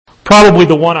Probably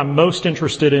the one I'm most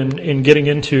interested in getting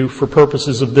into for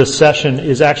purposes of this session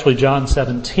is actually John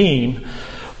 17.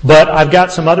 But I've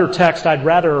got some other text I'd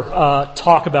rather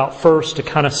talk about first to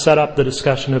kind of set up the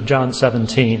discussion of John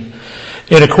 17.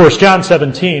 And of course, John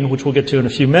 17, which we'll get to in a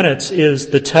few minutes, is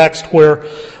the text where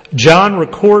John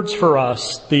records for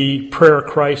us the prayer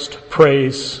Christ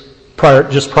prays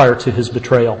just prior to his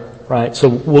betrayal. Right? So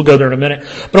we'll go there in a minute.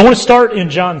 But I want to start in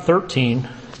John 13.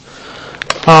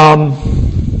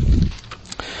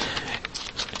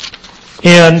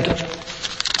 And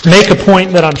make a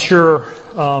point that I'm sure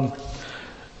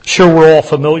we're all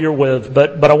familiar with,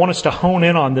 but I want us to hone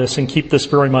in on this and keep this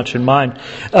very much in mind.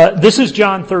 This is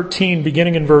John 13,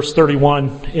 beginning in verse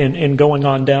 31 and going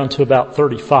on down to about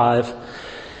 35.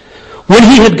 When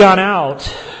he had gone out,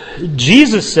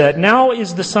 Jesus said, "Now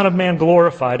is the Son of Man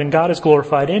glorified, and God is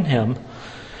glorified in him.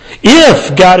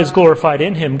 If God is glorified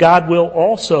in him, God will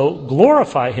also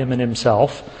glorify him in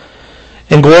himself,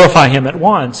 and glorify him at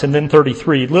once." And then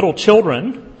 33, "Little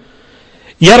children,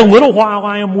 yet a little while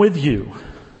I am with you.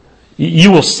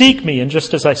 You will seek me, and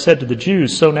just as I said to the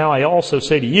Jews, so now I also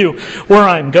say to you, where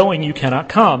I am going you cannot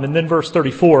come." And then verse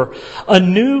 34, "A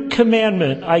new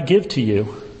commandment I give to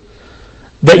you,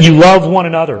 that you love one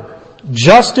another.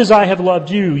 Just as I have loved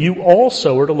you, you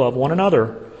also are to love one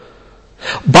another.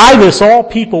 By this all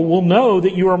people will know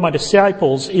that you are my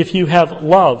disciples if you have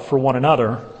love for one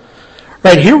another."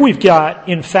 Right, here we've got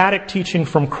emphatic teaching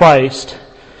from Christ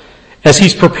as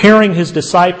he's preparing his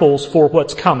disciples for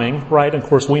what's coming, right? And of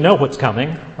course we know what's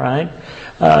coming, right?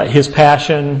 His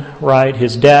passion, right?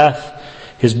 His death,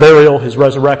 his burial, his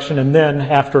resurrection, and then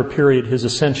after a period, his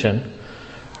ascension.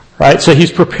 Right? So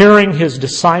he's preparing his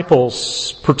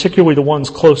disciples, particularly the ones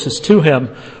closest to him,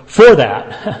 for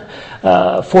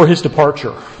that, for his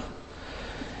departure.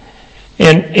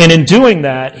 And in doing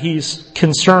that, he's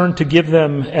concerned to give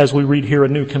them, as we read here, a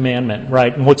new commandment,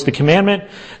 right? And what's the commandment?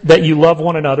 That you love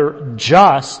one another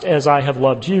just as I have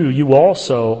loved you. You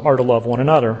also are to love one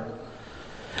another.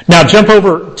 Now jump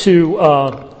over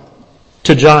to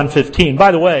John 15.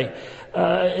 By the way,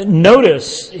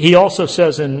 notice he also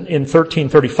says in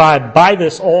 13:35, "By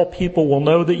this all people will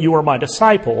know that you are my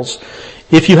disciples,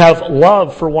 if you have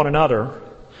love for one another."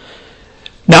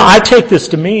 Now I take this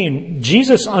to mean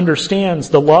Jesus understands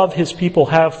the love his people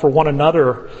have for one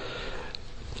another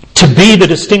to be the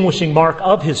distinguishing mark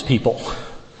of his people.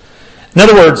 In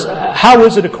other words, how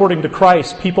is it according to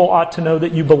Christ people ought to know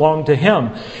that you belong to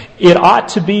him? It ought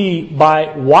to be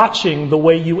by watching the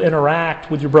way you interact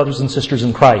with your brothers and sisters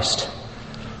in Christ.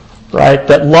 Right?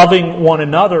 That loving one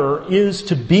another is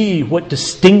to be what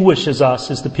distinguishes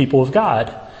us as the people of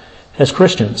God, as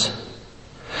Christians.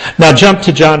 Now jump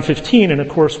to John 15, and of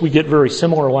course we get very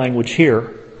similar language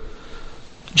here.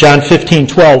 John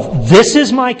 15:12, "This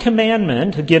is my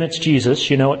commandment," again it's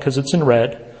Jesus, you know it because it's in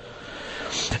red.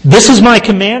 "This is my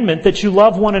commandment, that you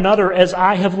love one another as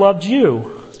I have loved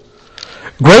you.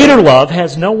 Greater love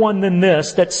has no one than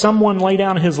this, that someone lay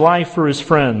down his life for his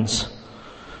friends.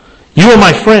 You are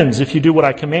my friends if you do what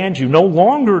I command you. No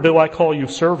longer do I call you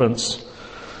servants.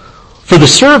 For the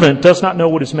servant does not know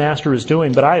what his master is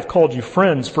doing, but I have called you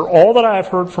friends, for all that I have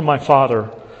heard from my Father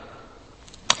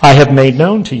I have made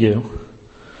known to you.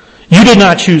 You did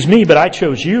not choose me, but I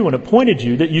chose you and appointed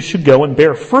you that you should go and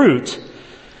bear fruit,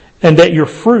 and that your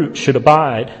fruit should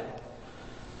abide."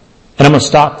 And I'm going to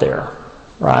stop there,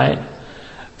 right?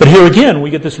 But here again,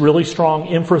 we get this really strong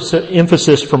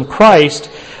emphasis from Christ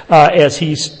as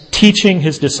he's teaching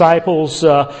his disciples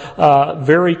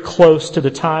very close to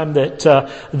the time that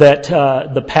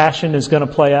the passion is going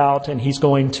to play out, and he's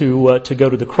going to go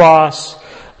to the cross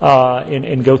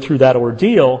and go through that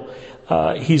ordeal.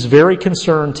 He's very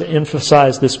concerned to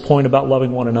emphasize this point about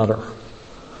loving one another.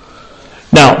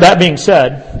 Now, that being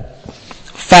said,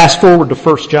 fast forward to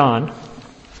 1 John.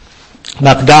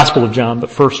 Not the Gospel of John,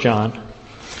 but 1 John.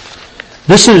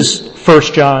 This is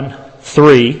 1 John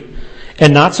 3.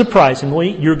 And not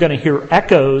surprisingly, you're going to hear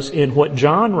echoes in what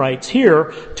John writes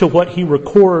here to what he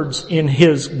records in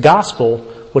his Gospel,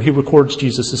 what he records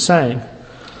Jesus is saying.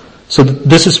 So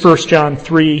this is 1 John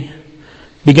 3,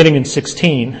 beginning in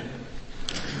 16.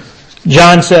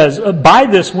 John says, "By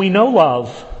this we know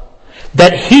love,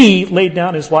 that he laid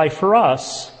down his life for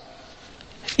us,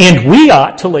 and we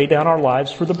ought to lay down our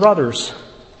lives for the brothers.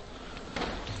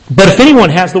 But if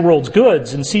anyone has the world's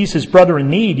goods and sees his brother in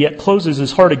need, yet closes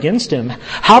his heart against him,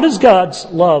 how does God's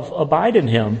love abide in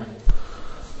him?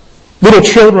 Little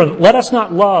children, let us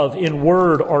not love in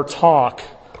word or talk,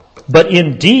 but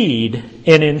in deed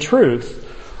and in truth."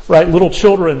 Right? Little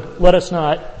children, let us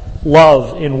not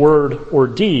love in word or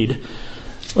deed.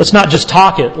 Let's not just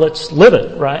talk it, let's live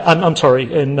it, right? I'm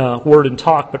sorry, in word and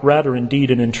talk, but rather in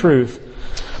deed and in truth.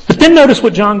 But then notice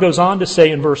what John goes on to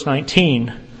say in verse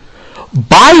 19.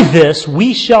 By this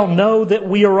we shall know that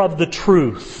we are of the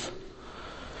truth,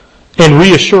 and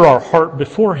reassure our heart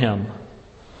before Him.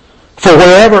 For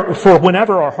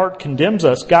whenever our heart condemns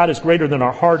us, God is greater than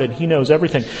our heart, and He knows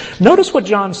everything. Notice what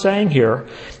John's saying here.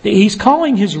 He's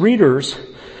calling his readers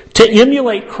to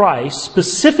emulate Christ,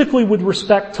 specifically with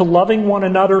respect to loving one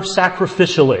another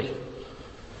sacrificially.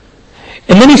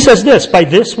 And then he says this, by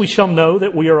this we shall know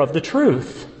that we are of the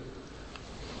truth.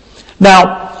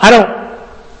 Now, I don't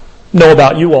know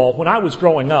about you all. When I was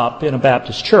growing up in a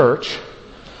Baptist church,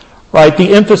 right,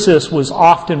 the emphasis was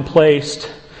often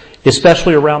placed,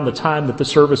 especially around the time that the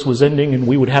service was ending and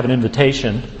we would have an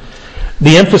invitation.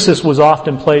 The emphasis was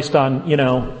often placed on,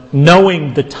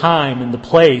 knowing the time and the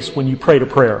place when you prayed a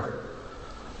prayer.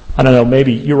 I don't know,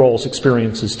 maybe your all's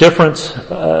experience is different.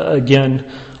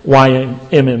 Again,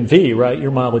 YMMV, right? Your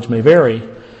mileage may vary.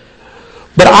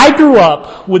 But I grew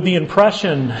up with the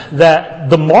impression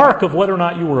that the mark of whether or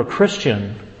not you were a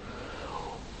Christian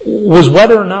was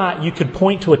whether or not you could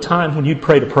point to a time when you'd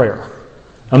prayed a prayer.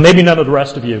 Now, maybe none of the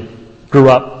rest of you grew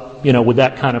up with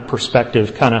that kind of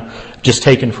perspective, kind of just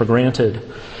taken for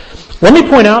granted. Let me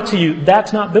point out to you,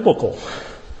 that's not biblical.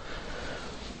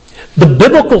 The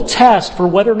biblical test for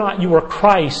whether or not you are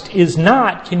Christ is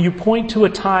not, can you point to a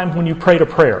time when you prayed a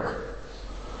prayer?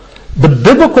 The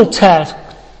biblical test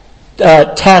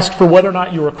for whether or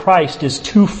not you are Christ is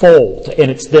twofold, and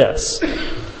it's this.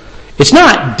 It's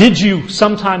not, did you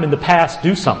sometime in the past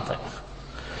do something?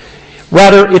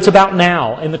 Rather, it's about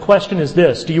now. And the question is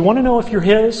this. Do you want to know if you're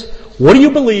His? What do you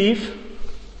believe?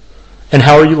 And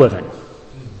how are you living?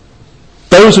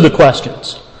 Those are the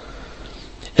questions.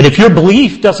 And if your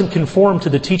belief doesn't conform to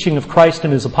the teaching of Christ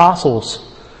and His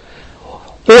apostles,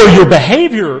 or your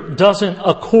behavior doesn't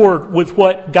accord with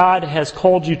what God has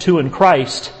called you to in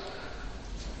Christ,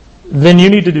 then you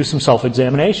need to do some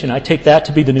self-examination. I take that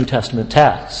to be the New Testament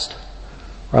test.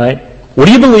 Right? What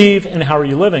do you believe and how are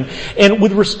you living? And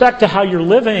with respect to how you're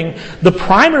living, the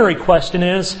primary question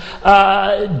is,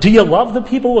 do you love the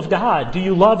people of God? Do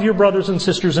you love your brothers and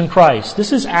sisters in Christ?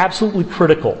 This is absolutely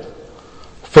critical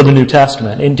for the New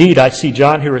Testament. Indeed, I see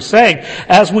John here is saying,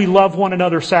 as we love one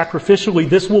another sacrificially,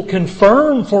 this will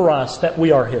confirm for us that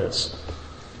we are His.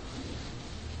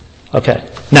 Okay.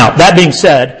 Now, that being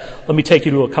said, let me take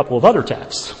you to a couple of other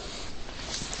texts.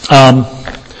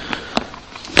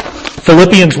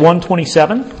 Philippians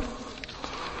 1:27.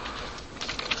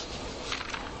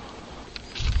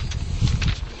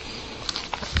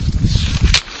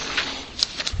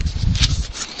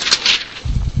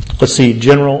 Let's see,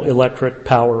 General Electric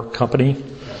Power Company,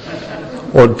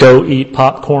 or Go Eat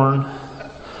Popcorn,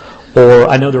 or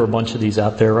I know there are a bunch of these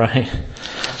out there, right?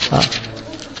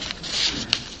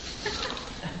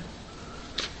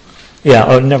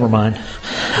 Never mind.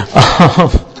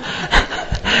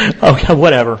 Okay,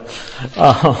 whatever.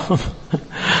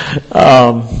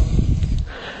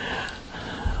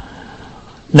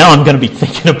 Now I'm going to be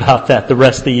thinking about that the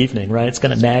rest of the evening, right? It's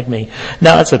going to nag me.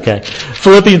 No, that's okay.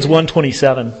 Philippians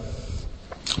 1:27.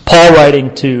 Paul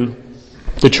writing to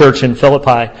the church in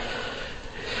Philippi.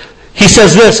 He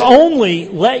says this, only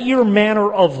let your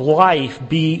manner of life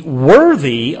be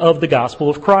worthy of the gospel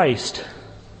of Christ,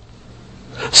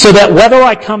 so that whether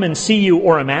I come and see you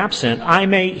or am absent, I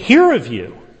may hear of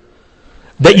you,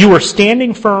 that you are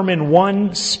standing firm in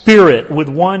one spirit, with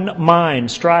one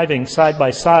mind, striving side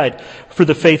by side for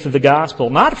the faith of the gospel,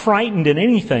 not frightened in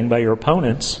anything by your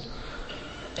opponents.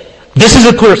 This is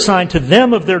a clear sign to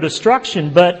them of their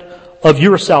destruction, but of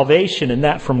your salvation, and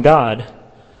that from God.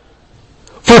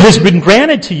 For it has been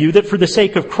granted to you that for the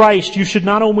sake of Christ you should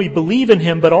not only believe in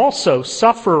Him, but also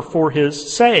suffer for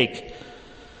His sake.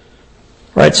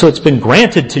 Right, so it's been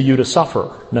granted to you to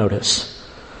suffer, notice.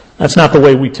 That's not the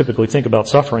way we typically think about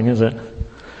suffering, is it?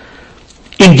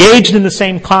 Engaged in the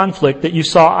same conflict that you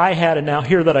saw I had and now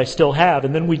hear that I still have.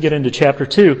 And then we get into chapter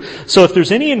 2. So if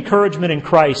there's any encouragement in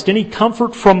Christ, any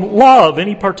comfort from love,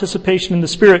 any participation in the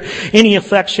Spirit, any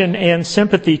affection and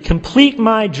sympathy, complete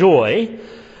my joy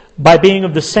by being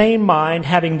of the same mind,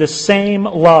 having the same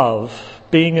love,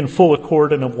 being in full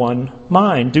accord and of one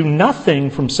mind. Do nothing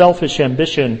from selfish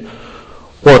ambition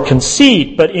or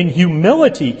conceit, but in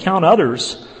humility count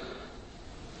others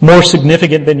more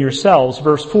significant than yourselves.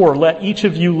 Verse 4, let each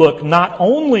of you look not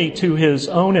only to his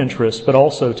own interest, but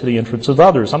also to the interests of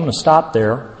others. I'm going to stop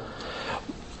there.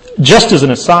 Just as an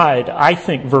aside, I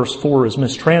think verse 4 is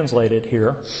mistranslated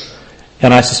here,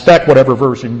 and I suspect whatever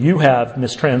version you have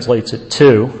mistranslates it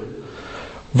too.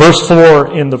 Verse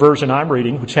 4 in the version I'm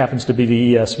reading, which happens to be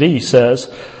the ESV, says,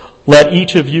 "Let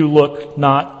each of you look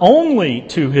not only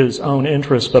to his own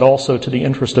interest, but also to the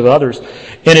interest of others."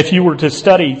 And if you were to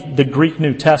study the Greek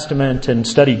New Testament and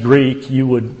study Greek, you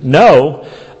would know,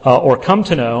 or come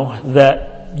to know,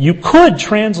 that you could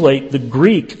translate the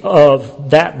Greek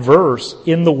of that verse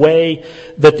in the way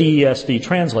that the ESV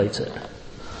translates it.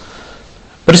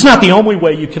 But it's not the only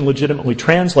way you can legitimately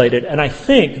translate it, and I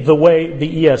think the way the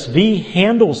ESV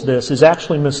handles this is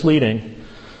actually misleading.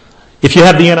 If you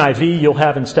have the NIV, you'll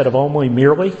have instead of only,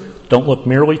 merely. Don't look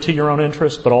merely to your own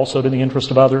interest, but also to the interest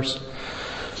of others.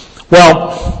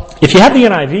 Well, if you have the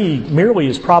NIV, merely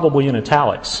is probably in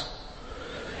italics.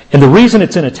 And the reason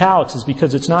it's in italics is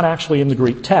because it's not actually in the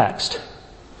Greek text.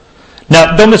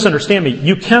 Now, don't misunderstand me.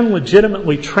 You can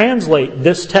legitimately translate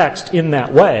this text in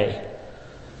that way.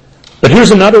 But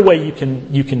here's another way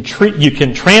you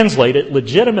can translate it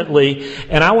legitimately,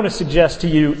 and I want to suggest to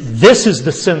you this is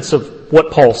the sense of what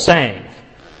Paul's saying.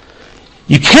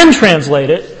 You can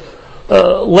translate it,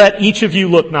 let each of you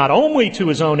look not only to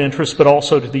his own interest, but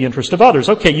also to the interest of others.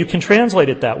 Okay, you can translate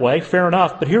it that way, fair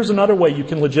enough, but here's another way you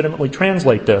can legitimately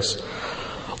translate this.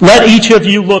 Let each of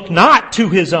you look not to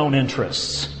his own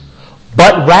interests,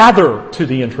 but rather to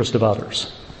the interest of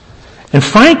others. And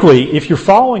frankly, if you're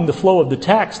following the flow of the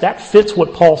text, that fits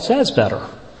what Paul says better.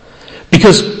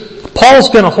 Because Paul's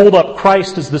going to hold up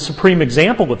Christ as the supreme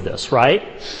example of this, right?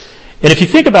 And if you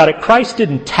think about it, Christ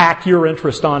didn't tack your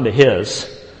interest onto his,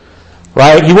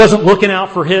 right? He wasn't looking out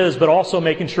for his, but also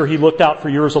making sure he looked out for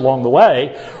yours along the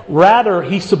way. Rather,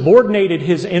 he subordinated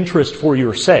his interest for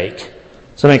your sake.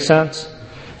 Does that make sense?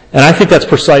 And I think that's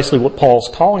precisely what Paul's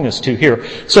calling us to here.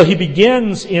 So he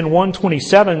begins in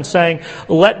 127 saying,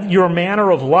 let your manner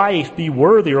of life be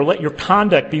worthy, or let your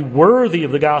conduct be worthy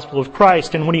of the gospel of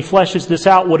Christ. And when he fleshes this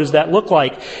out, what does that look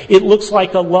like? It looks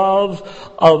like a life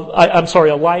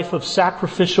of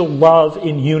sacrificial love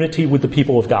in unity with the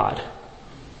people of God.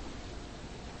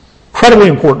 Incredibly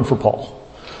important for Paul.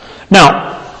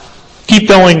 Now, keep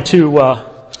going to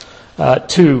turn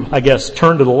to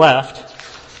the left.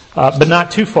 But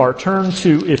not too far. Turn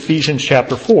to Ephesians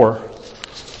chapter 4.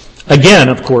 Again,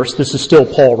 of course, this is still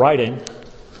Paul writing.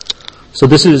 So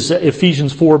this is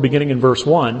Ephesians 4 beginning in verse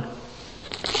 1.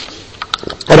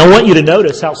 And I want you to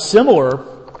notice how similar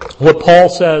what Paul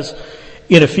says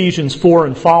in Ephesians 4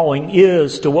 and following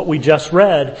is to what we just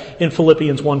read in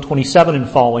Philippians 1:27 and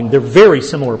following. They're very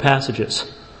similar passages.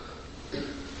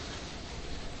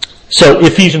 So,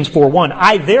 Ephesians 4:1,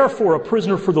 I therefore, a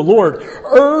prisoner for the Lord,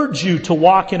 urge you to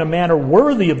walk in a manner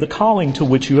worthy of the calling to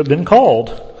which you have been called,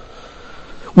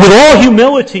 with all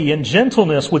humility and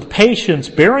gentleness, with patience,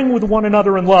 bearing with one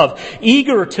another in love,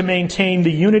 eager to maintain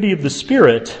the unity of the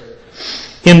Spirit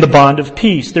in the bond of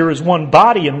peace. There is one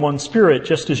body and one Spirit,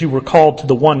 just as you were called to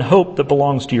the one hope that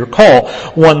belongs to your call,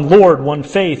 one Lord, one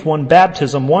faith, one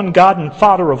baptism, one God and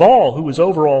Father of all, who is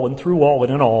over all and through all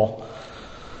and in all.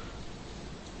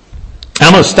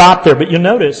 I'm going to stop there, but you'll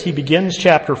notice he begins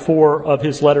chapter 4 of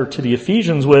his letter to the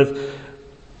Ephesians with,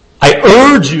 I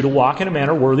urge you to walk in a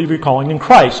manner worthy of your calling in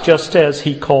Christ, just as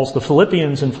he calls the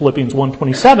Philippians in Philippians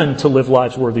 1:27 to live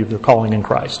lives worthy of their calling in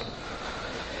Christ.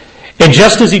 And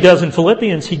just as he does in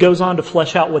Philippians, he goes on to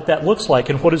flesh out what that looks like.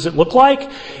 And what does it look like?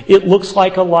 It looks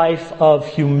like a life of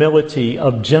humility,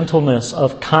 of gentleness,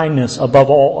 of kindness, above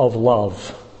all of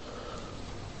love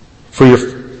for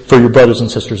your brothers and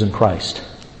sisters in Christ.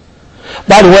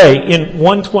 By the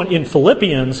way, in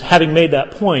Philippians, having made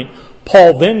that point,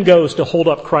 Paul then goes to hold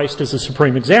up Christ as a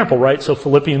supreme example, right? So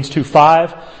Philippians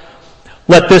 2:5,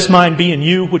 let this mind be in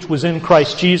you, which was in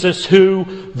Christ Jesus, who,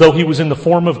 though he was in the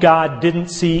form of God, didn't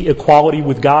see equality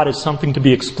with God as something to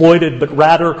be exploited, but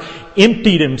rather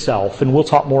emptied himself. And we'll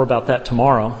talk more about that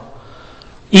tomorrow.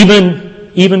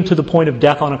 Even to the point of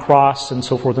death on a cross and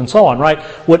so forth and so on, right?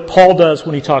 What Paul does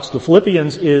when he talks to the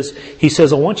Philippians is he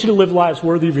says, I want you to live lives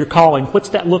worthy of your calling. What's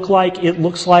that look like? It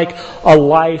looks like a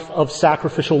life of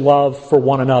sacrificial love for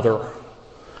one another.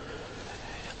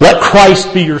 Let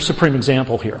Christ be your supreme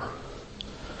example here.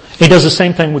 He does the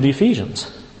same thing with the Ephesians.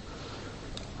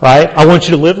 Right? I want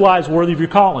you to live lives worthy of your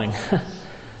calling.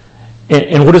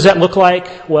 And what does that look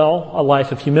like? Well, a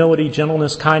life of humility,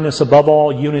 gentleness, kindness, above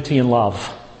all, unity and love.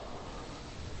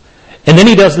 And then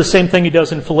he does the same thing he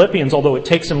does in Philippians, although it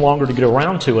takes him longer to get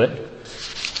around to it.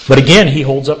 But again, he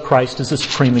holds up Christ as the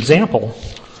supreme example.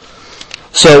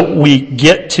 So we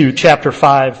get to chapter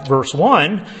 5, verse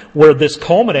 1, where this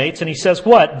culminates, and he says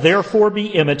what? Therefore be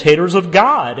imitators of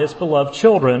God as beloved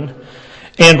children,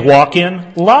 and walk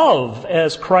in love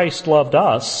as Christ loved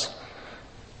us,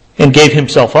 and gave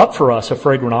himself up for us, a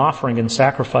fragrant offering and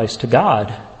sacrifice to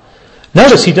God.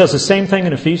 Notice he does the same thing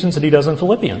in Ephesians that he does in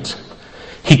Philippians.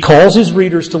 He calls his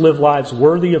readers to live lives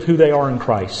worthy of who they are in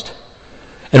Christ.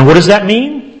 And what does that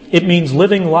mean? It means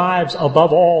living lives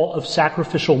above all of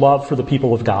sacrificial love for the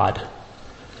people of God.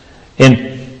 And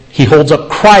he holds up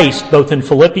Christ both in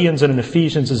Philippians and in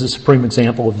Ephesians as a supreme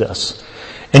example of this.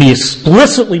 And he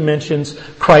explicitly mentions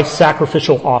Christ's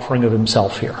sacrificial offering of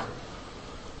himself here.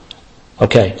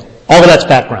 Okay, all of that's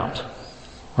background.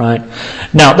 Right?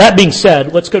 Now, that being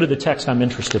said, let's go to the text I'm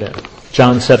interested in.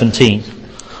 John 17.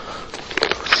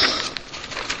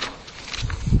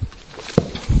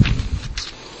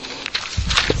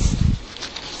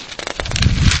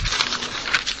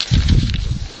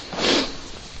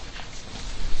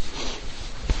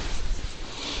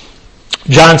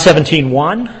 John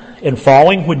 17:1 and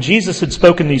following, when Jesus had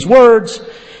spoken these words,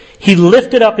 he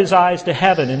lifted up his eyes to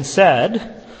heaven and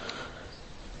said,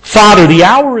 Father, the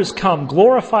hour is come,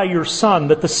 glorify your Son,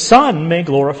 that the Son may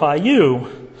glorify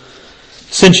you,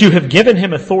 since you have given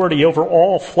him authority over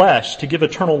all flesh to give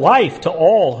eternal life to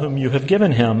all whom you have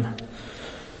given him.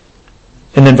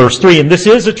 And then verse 3, and this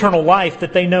is eternal life,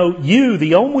 that they know you,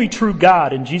 the only true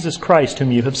God, and Jesus Christ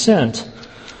whom you have sent.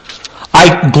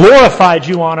 I glorified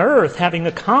you on earth, having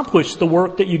accomplished the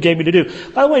work that you gave me to do.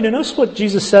 By the way, notice what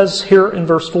Jesus says here in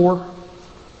verse 4.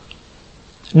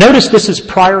 Notice this is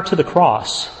prior to the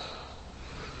cross.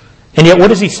 And yet what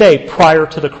does he say prior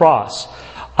to the cross?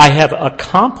 I have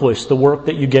accomplished the work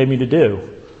that you gave me to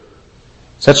do.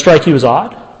 Does that strike you as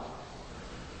odd? I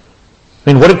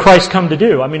mean, what did Christ come to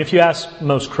do? I mean, if you ask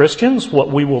most Christians, what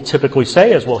we will typically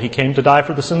say is, well, he came to die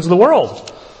for the sins of the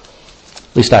world.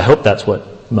 At least I hope that's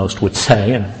what most would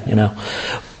say,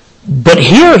 But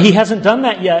here he hasn't done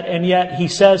that yet, and yet he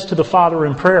says to the Father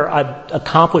in prayer, I've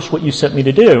accomplished what you sent me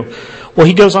to do. Well,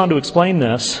 he goes on to explain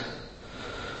this.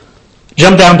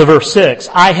 Jump down to verse 6.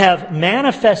 I have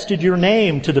manifested your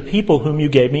name to the people whom you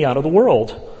gave me out of the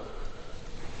world.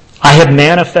 I have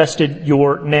manifested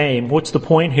your name. What's the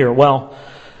point here? Well,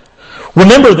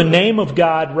 remember, the name of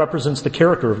God represents the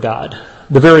character of God.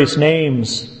 The various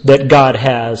names that God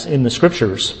has in the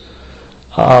Scriptures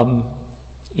tell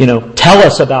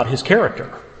us about his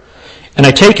character. And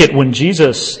I take it when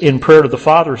Jesus, in prayer to the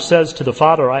Father, says to the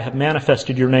Father, I have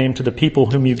manifested your name to the people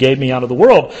whom you gave me out of the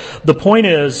world. The point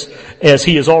is, as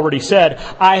he has already said,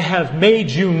 I have made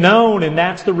you known, and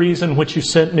that's the reason which you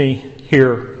sent me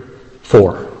here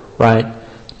for, right?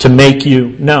 To make you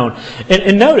known.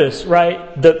 And notice,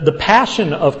 right, the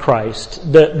passion of Christ,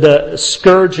 the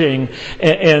scourging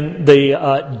and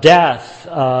the death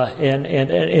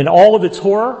and all of its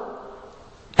horror,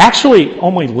 actually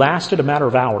only lasted a matter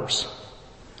of hours.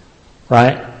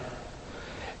 Right?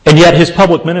 And yet his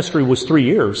public ministry was 3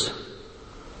 years.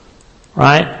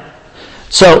 Right?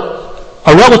 So,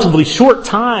 a relatively short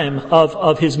time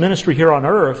of his ministry here on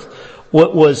earth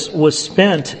was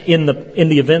spent in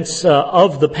the events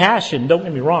of the Passion. Don't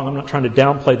get me wrong, I'm not trying to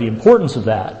downplay the importance of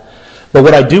that. But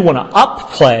what I do want to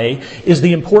upplay is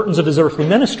the importance of his earthly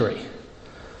ministry.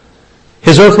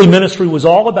 His earthly ministry was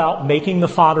all about making the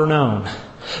Father known.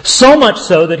 So much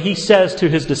so that he says to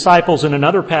his disciples in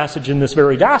another passage in this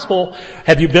very gospel,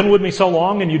 have you been with me so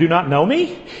long and you do not know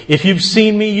me? If you've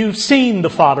seen me, you've seen the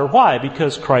Father. Why?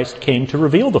 Because Christ came to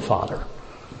reveal the Father.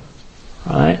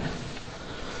 Right?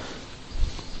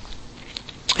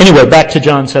 Anyway, back to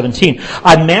John 17.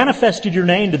 I manifested your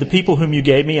name to the people whom you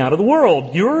gave me out of the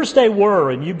world. Yours they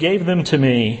were, and you gave them to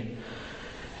me.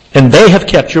 And they have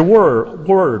kept your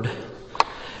word.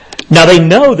 Now they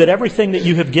know that everything that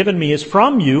you have given me is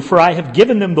from you, for I have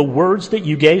given them the words that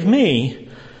you gave me.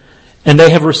 And they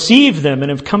have received them and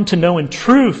have come to know in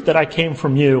truth that I came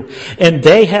from you. And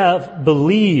they have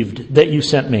believed that you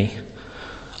sent me.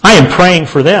 I am praying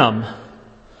for them.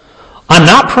 I'm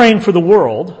not praying for the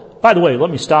world. By the way, let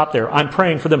me stop there. I'm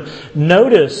praying for them.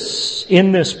 Notice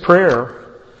in this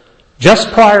prayer, just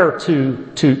prior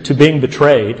to being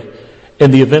betrayed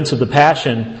and the events of the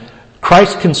Passion,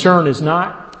 Christ's concern is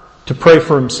not to pray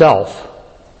for himself.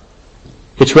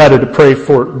 It's rather to pray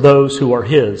for those who are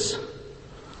his.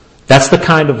 That's the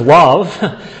kind of love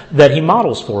that he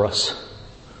models for us.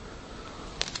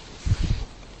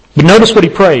 But notice what he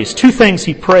prays. 2 things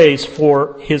he prays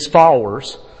for his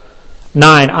followers.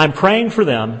 9, I'm praying for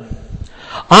them.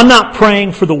 I'm not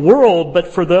praying for the world, but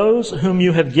for those whom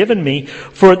you have given me,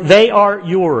 for they are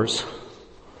yours.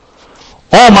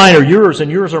 All mine are yours, and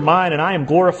yours are mine, and I am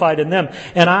glorified in them.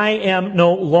 And I am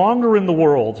no longer in the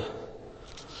world,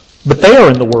 but they are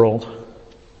in the world.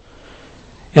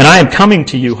 And I am coming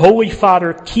to you. Holy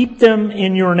Father, keep them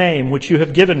in your name, which you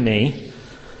have given me,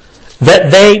 that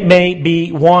they may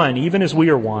be one, even as we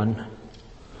are one.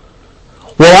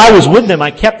 While I was with them,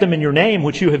 I kept them in your name,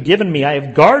 which you have given me. I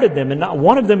have guarded them, and not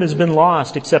one of them has been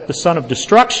lost, except the son of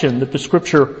destruction, that the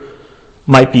Scripture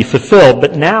might be fulfilled.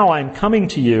 But now I am coming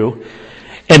to you,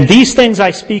 and these things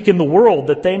I speak in the world,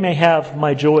 that they may have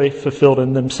my joy fulfilled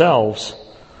in themselves.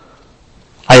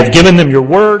 I have given them your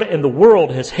word, and the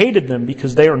world has hated them,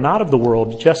 because they are not of the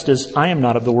world, just as I am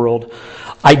not of the world.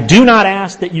 I do not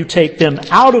ask that you take them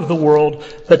out of the world,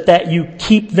 but that you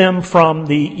keep them from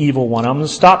the evil one. I'm going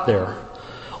to stop there.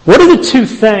 What are the two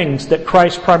things that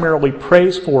Christ primarily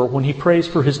prays for when He prays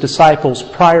for His disciples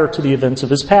prior to the events of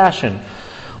His passion?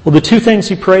 Well, the two things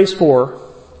He prays for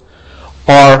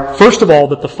are, first of all,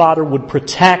 that the Father would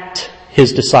protect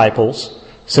His disciples,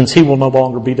 since He will no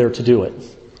longer be there to do it.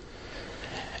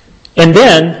 And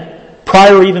then,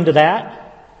 prior even to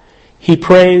that, He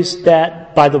prays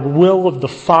that by the will of the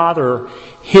Father,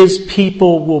 His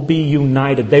people will be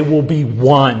united. They will be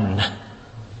one.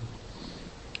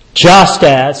 Just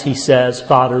as, He says,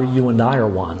 Father, you and I are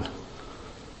one.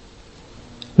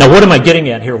 Now, what am I getting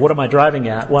at here? What am I driving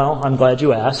at? Well, I'm glad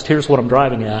you asked. Here's what I'm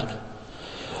driving at.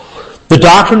 The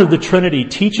doctrine of the Trinity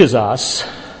teaches us,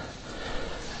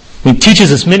 it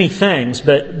teaches us many things,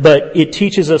 but it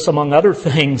teaches us, among other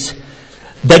things,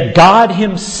 that God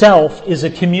Himself is a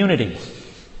community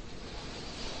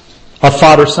of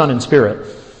Father, Son, and Spirit.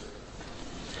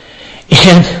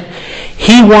 And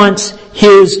He wants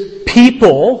His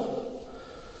people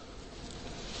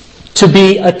to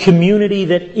be a community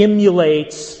that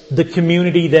emulates the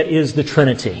community that is the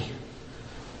Trinity.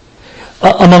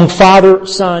 Among Father,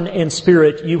 Son, and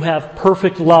Spirit, you have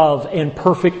perfect love and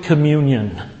perfect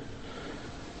communion.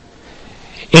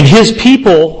 And His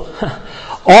people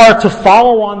are to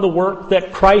follow on the work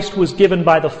that Christ was given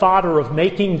by the Father of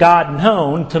making God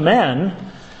known to men.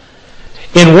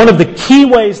 And one of the key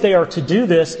ways they are to do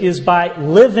this is by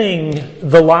living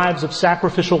the lives of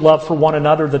sacrificial love for one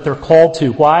another that they're called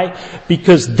to. Why?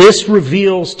 Because this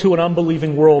reveals to an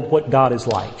unbelieving world what God is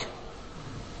like.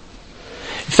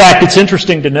 In fact, it's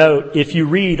interesting to note, if you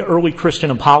read early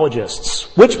Christian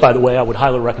apologists, which, by the way, I would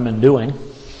highly recommend doing,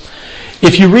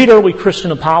 if you read early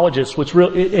Christian apologists,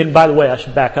 and by the way, I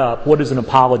should back up, what is an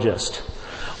apologist?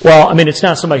 Well, I mean, it's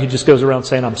not somebody who just goes around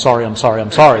saying, I'm sorry,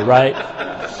 right?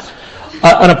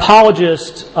 An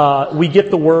apologist, we get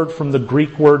the word from the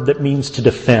Greek word that means to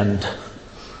defend.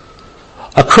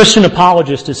 A Christian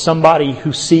apologist is somebody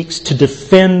who seeks to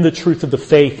defend the truth of the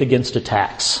faith against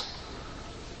attacks.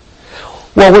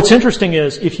 Well, what's interesting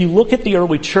is, if you look at the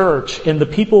early church and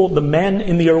the men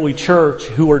in the early church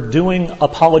who are doing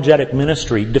apologetic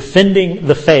ministry, defending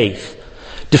the faith,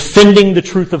 defending the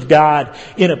truth of God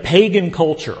in a pagan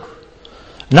culture,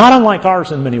 not unlike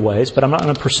ours in many ways, but I'm not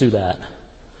going to pursue that.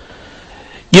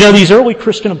 You know, these early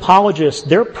Christian apologists,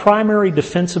 their primary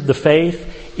defense of the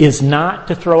faith is not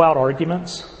to throw out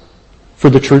arguments for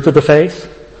the truth of the faith.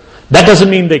 That doesn't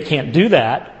mean they can't do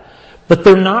that. But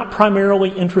they're not primarily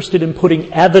interested in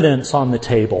putting evidence on the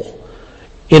table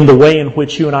in the way in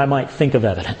which you and I might think of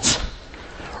evidence.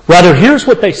 Rather, here's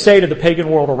what they say to the pagan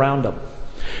world around them.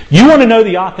 You want to know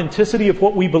the authenticity of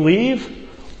what we believe?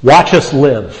 Watch us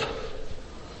live.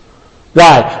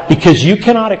 Why? Because you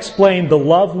cannot explain the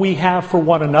love we have for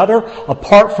one another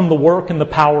apart from the work and the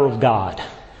power of God.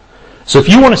 So if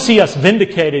you want to see us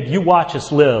vindicated, you watch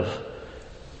us live.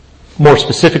 More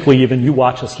specifically even, you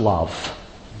watch us love.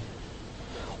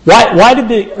 Why did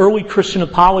the early Christian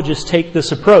apologists take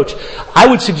this approach? I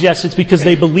would suggest it's because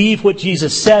they believe what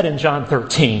Jesus said in John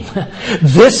 13.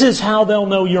 This is how they'll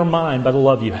know you're mine, by the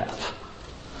love you have.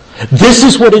 This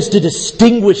is what is to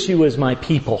distinguish you as my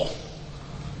people.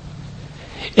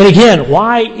 And again,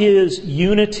 why is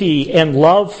unity and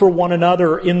love for one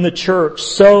another in the church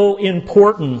so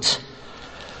important?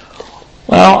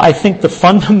 Well, I think the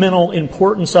fundamental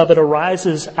importance of it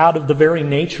arises out of the very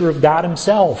nature of God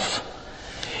Himself.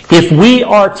 If we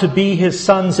are to be His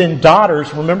sons and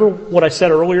daughters, remember what I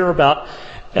said earlier about,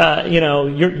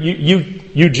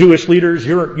 you Jewish leaders,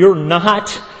 you're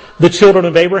not the children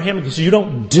of Abraham because you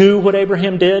don't do what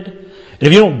Abraham did. And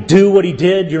if you don't do what he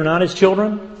did, you're not his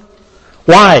children.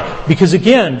 Why? Because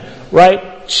again,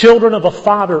 right, children of a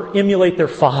father emulate their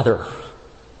father.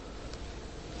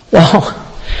 Well,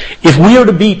 if we are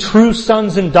to be true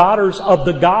sons and daughters of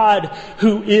the God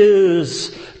who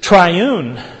is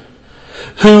triune,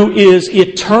 who is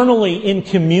eternally in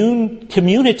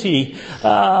community,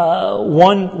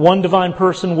 one divine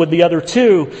person with the other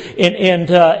two, and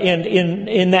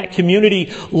in that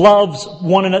community loves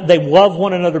one another. They love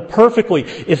one another perfectly.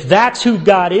 If that's who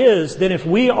God is, then if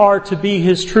we are to be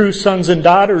His true sons and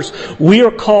daughters, we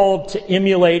are called to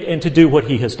emulate and to do what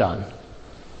He has done.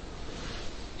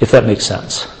 If that makes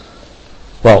sense.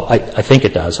 Well, I think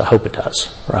it does. I hope it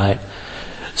does, right?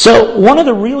 So one of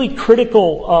the really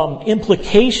critical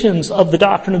implications of the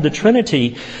doctrine of the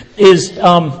Trinity is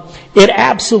it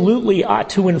absolutely ought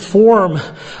to inform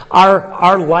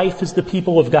our life as the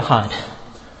people of God.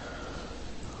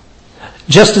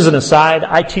 Just as an aside,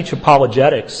 I teach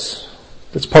apologetics.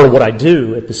 That's part of what I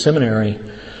do at the seminary.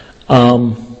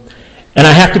 And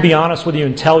I have to be honest with you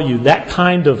and tell you, that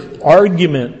kind of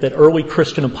argument that early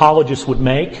Christian apologists would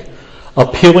make,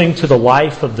 appealing to the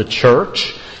life of the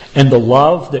church and the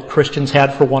love that Christians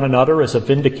had for one another as a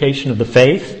vindication of the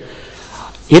faith,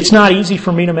 it's not easy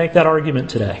for me to make that argument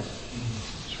today.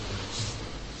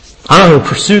 I don't want to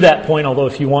pursue that point, although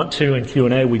if you want to in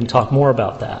Q&A we can talk more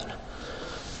about that.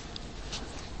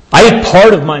 I think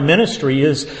part of my ministry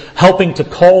is helping to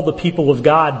call the people of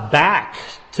God back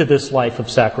to this life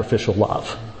of sacrificial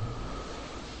love.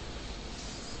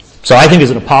 So I think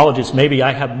as an apologist, maybe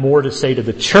I have more to say to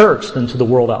the church than to the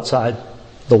world outside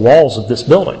the walls of this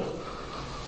building.